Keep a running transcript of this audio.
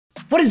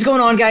What is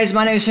going on, guys?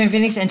 My name is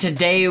Phoenix, and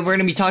today we're going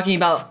to be talking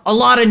about a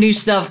lot of new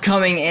stuff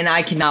coming, and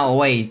I cannot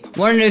wait.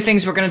 One of the new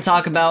things we're going to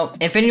talk about,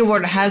 Infinity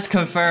Ward has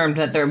confirmed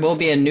that there will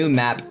be a new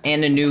map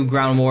and a new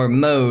ground war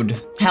mode.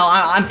 Hell,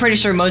 I'm pretty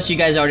sure most of you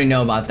guys already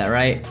know about that,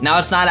 right? Now,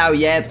 it's not out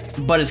yet,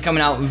 but it's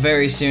coming out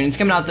very soon. It's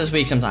coming out this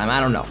week sometime, I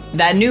don't know.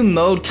 That new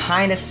mode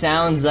kind of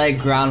sounds like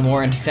ground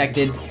war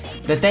infected.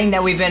 The thing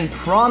that we've been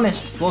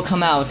promised will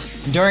come out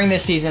during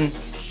this season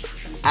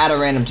at a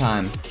random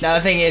time. Now,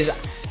 the thing is,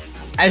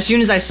 as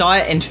soon as I saw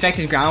it,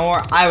 Infected Ground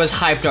War, I was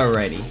hyped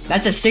already.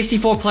 That's a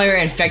 64-player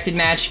Infected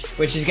match,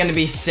 which is gonna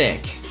be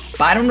sick.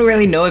 But I don't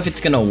really know if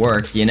it's gonna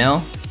work, you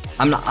know?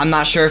 I'm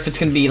not sure if it's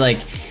gonna be like,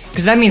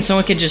 because that means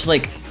someone could just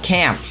like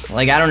camp.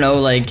 Like, I don't know,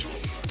 like,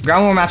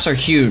 Ground War maps are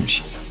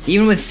huge,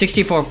 even with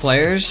 64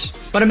 players.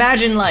 But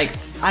imagine like,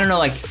 I don't know,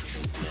 like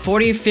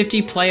 40,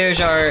 50 players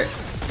are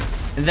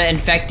the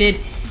Infected,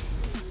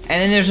 and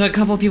then there's a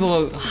couple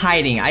people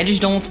hiding. I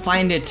just don't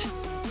find it.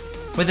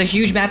 With a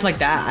huge map like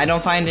that, I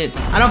don't find it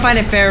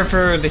fair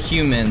for the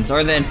humans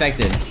or the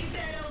Infected.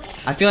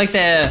 I feel like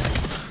the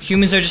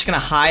humans are just gonna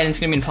hide and it's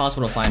gonna be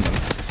impossible to find them.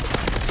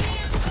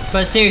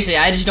 But seriously,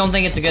 I just don't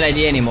think it's a good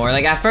idea anymore.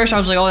 Like, at first I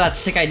was like, oh, that's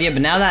a sick idea,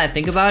 but now that I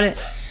think about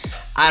it,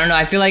 I don't know,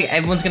 I feel like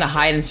everyone's gonna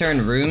hide in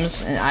certain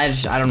rooms, and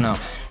I don't know.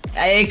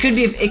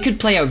 It could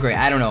play out great,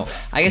 I don't know.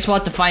 I guess we'll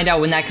have to find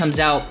out when that comes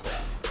out.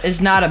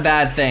 It's not a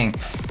bad thing.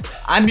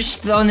 I'm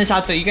just throwing this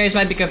out there, you guys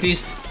might be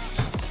confused,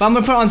 but I'm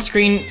gonna put it on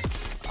screen.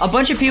 A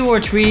bunch of people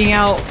were tweeting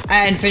out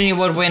at Infinity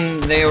Ward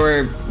when they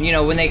were, you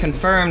know, when they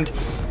confirmed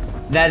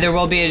that there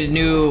will be a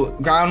new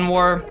ground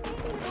war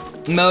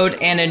mode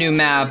and a new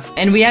map.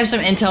 And we have some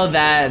intel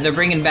that they're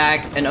bringing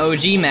back an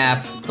OG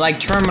map, like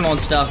Terminal and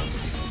stuff.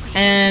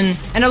 And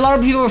a lot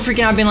of people were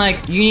freaking out, being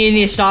like, you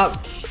need to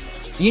stop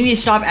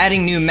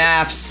adding new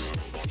maps.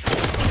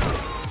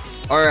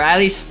 Or at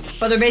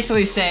least, but they're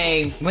basically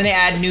saying when they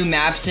add new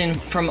maps in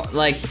from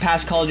like the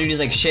past Call of Duties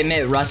like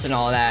Shipment, Rust, and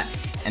all that,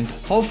 and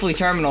hopefully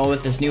Terminal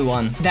with this new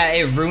one, that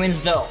it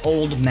ruins the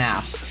old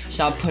maps.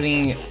 Stop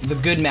putting the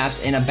good maps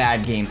in a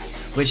bad game,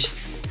 which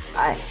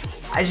I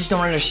just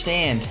don't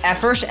understand. At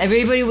first,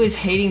 everybody was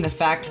hating the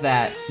fact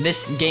that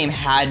this game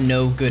had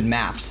no good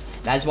maps.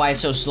 That's why it's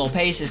so slow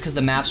paced, is because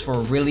the maps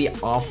were really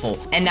awful.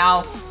 And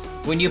now,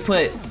 when you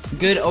put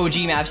good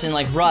OG maps in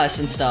like Rust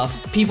and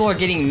stuff, people are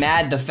getting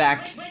mad the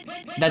fact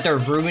that they're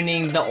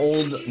ruining the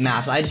old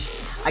maps.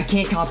 I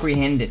can't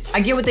comprehend it. I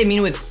get what they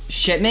mean with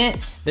Shipment.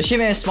 The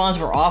Shipment spawns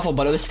were awful,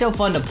 but it was still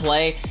fun to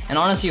play. And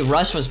honestly,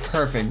 Rust was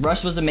perfect.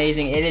 Rust was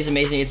amazing. It is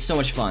amazing. It's so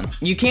much fun.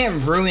 You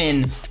can't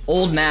ruin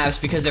old maps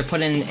because they're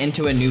put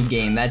into a new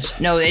game.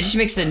 No, it just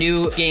makes the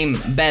new game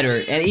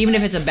better. And even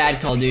if it's a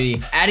bad Call of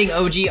Duty, adding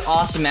OG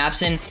awesome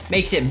maps in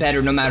makes it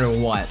better no matter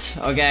what,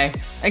 okay?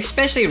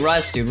 Especially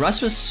Rust, dude.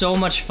 Rust was so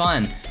much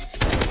fun.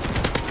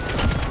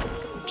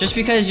 Just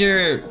because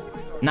you're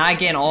not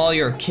getting all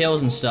your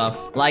kills and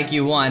stuff like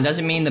you want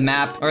doesn't mean the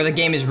map or the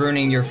game is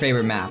ruining your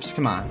favorite maps.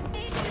 Come on.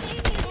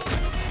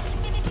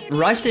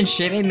 Rust and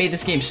Shipment made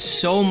this game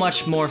so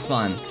much more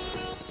fun.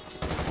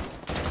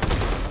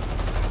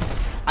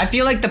 I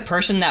feel like the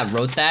person that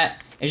wrote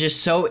that is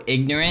just so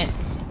ignorant.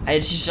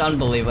 It's just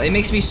unbelievable. It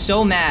makes me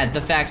so mad,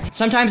 the fact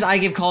sometimes I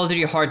give Call of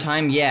Duty a hard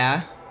time,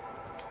 yeah,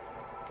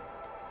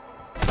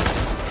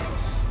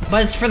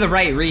 but it's for the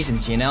right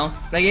reasons, you know?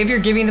 Like, if you're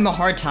giving them a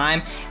hard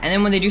time, and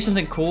then when they do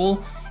something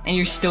cool, and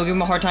you still give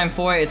them a hard time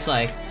for it, it's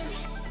like,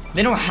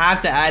 they don't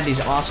have to add these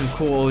awesome,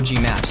 cool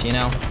OG maps, you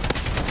know?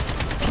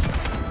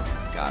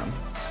 Got him.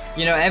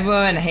 You know,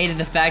 everyone hated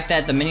the fact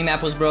that the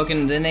minimap was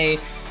broken, then they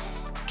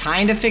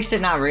kind of fixed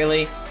it, not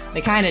really.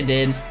 They kind of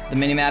did, the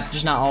minimap,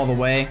 just not all the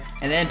way.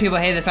 And then people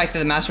hated the fact that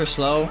the maps were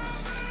slow,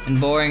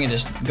 and boring, and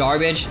just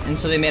garbage, and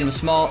so they made them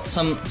small,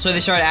 so they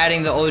started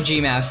adding the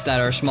OG maps that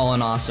are small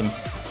and awesome.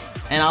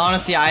 And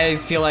honestly, I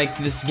feel like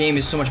this game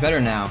is so much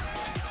better now.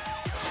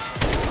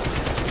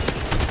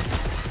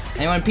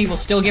 And when people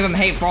still give them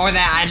hate for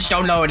that, I just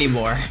don't know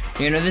anymore.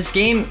 You know, this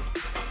game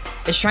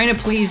is trying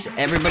to please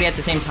everybody at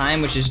the same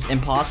time, which is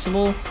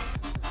impossible.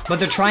 But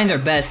they're trying their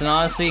best, and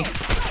honestly,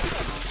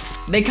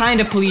 they kind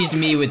of pleased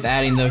me with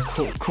adding the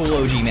cool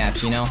OG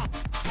maps, you know?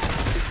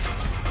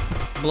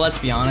 But let's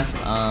be honest,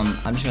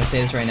 I'm just gonna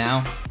say this right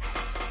now.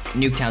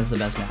 Nuketown's the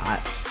best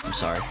map. I'm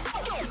sorry.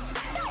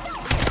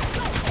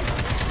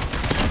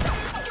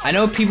 I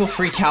know people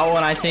freak out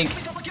when I think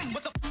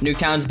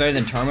Nuketown's better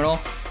than Terminal.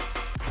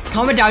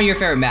 Comment down your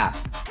favorite map.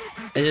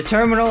 Is it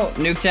Terminal,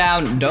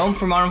 Nuketown, Dome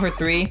from Modern Warfare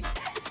 3?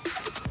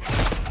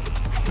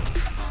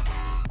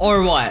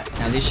 Or what?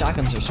 Now these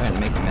shotguns are starting to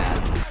make me mad.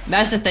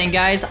 That's the thing,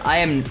 guys.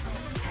 I'm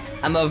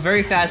a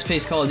very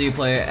fast-paced Call of Duty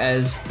player,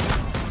 as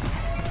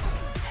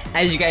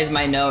you guys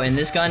might know, and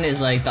this gun is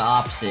like the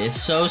opposite.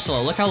 It's so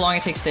slow. Look how long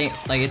it takes.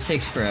 It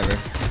takes forever.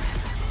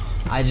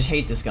 I just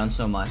hate this gun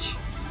so much.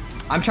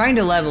 I'm trying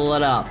to level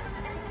it up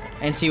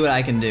and see what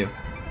I can do.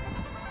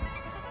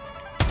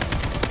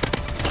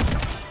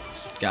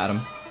 Got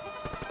him.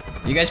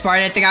 You guys probably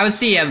didn't think I would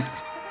see him.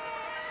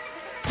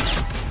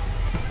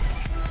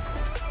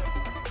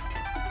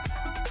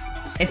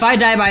 If I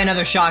die by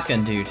another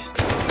shotgun, dude,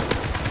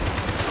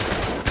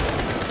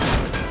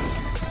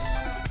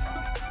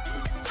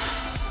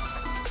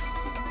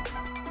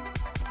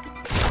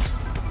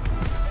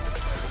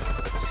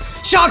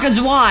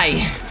 Shotguns,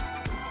 why?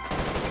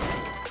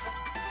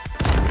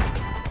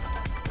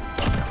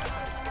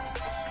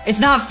 It's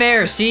not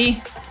fair,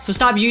 see? So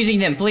stop using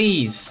them,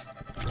 please.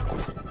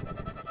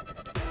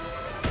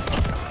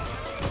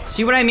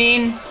 See what I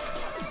mean?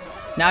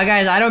 Now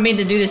guys, I don't mean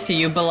to do this to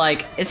you, but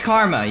like, it's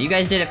karma. You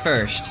guys did it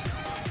first.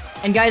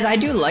 And guys, I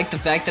do like the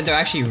fact that they're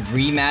actually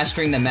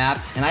remastering the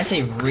map. And I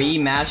say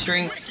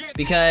remastering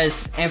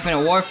because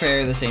Infinite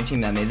Warfare, the same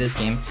team that made this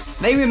game,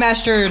 they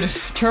remastered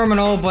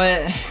Terminal, but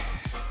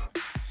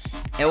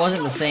it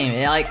wasn't the same.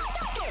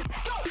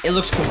 It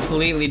looks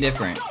completely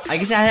different. I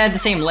guess it had the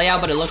same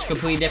layout, but it looked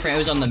completely different. It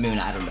was on the moon,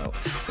 I don't know.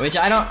 Which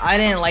I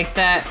didn't like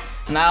that.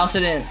 And I also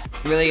didn't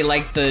really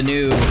like the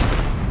new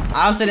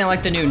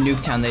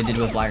Nuketown they did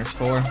with Black Ops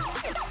 4.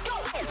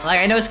 Like,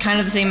 I know it's kind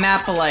of the same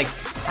map, but like,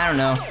 I don't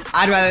know.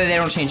 I'd rather they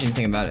don't change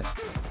anything about it.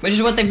 Which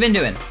is what they've been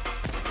doing.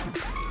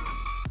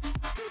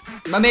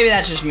 But maybe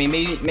that's just me.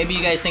 Maybe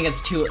you guys think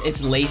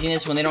it's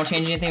laziness when they don't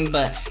change anything,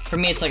 but for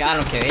me it's like, I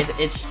don't care.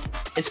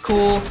 It's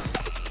cool.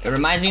 It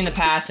reminds me in the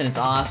past and it's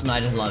awesome and I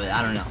just love it.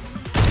 I don't know.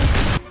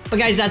 But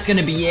guys, that's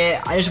gonna be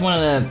it. I just wanted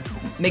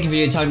to make a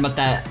video talking about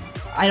that.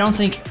 I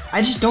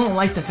just don't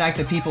like the fact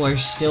that people are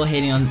still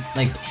hating on,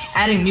 like,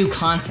 adding new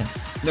content.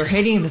 They're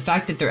hating the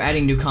fact that they're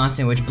adding new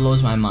content, which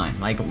blows my mind.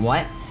 Like,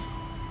 what?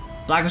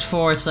 Black Ops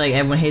 4, it's like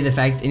everyone hated the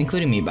fact,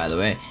 including me by the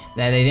way,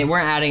 that they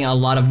weren't adding a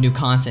lot of new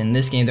content. In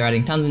this game, they're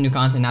adding tons of new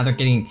content. Now they're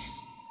getting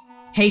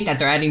hate that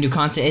they're adding new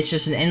content. It's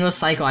just an endless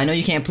cycle. I know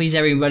you can't please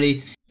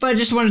everybody, but I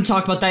just wanted to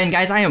talk about that. And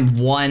guys, I am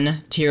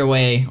 1 tier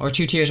away, or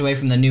 2 tiers away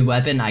from the new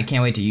weapon. I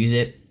can't wait to use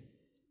it.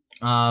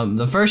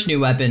 The first new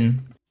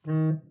weapon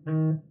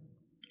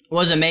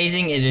was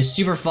amazing. It is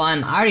super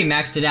fun. I already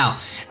maxed it out.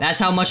 That's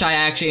how much I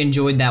actually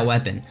enjoyed that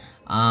weapon.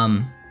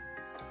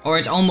 Or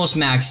it's almost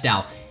maxed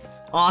out.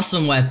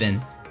 Awesome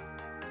weapon.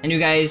 And you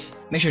guys,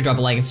 make sure to drop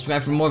a like and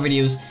subscribe for more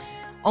videos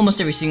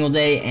almost every single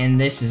day. And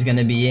this is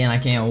gonna be it. And I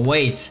can't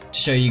wait to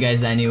show you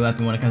guys that new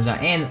weapon when it comes out.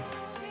 And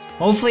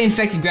hopefully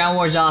Infected Ground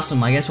War is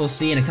awesome. I guess we'll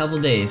see in a couple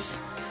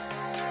days.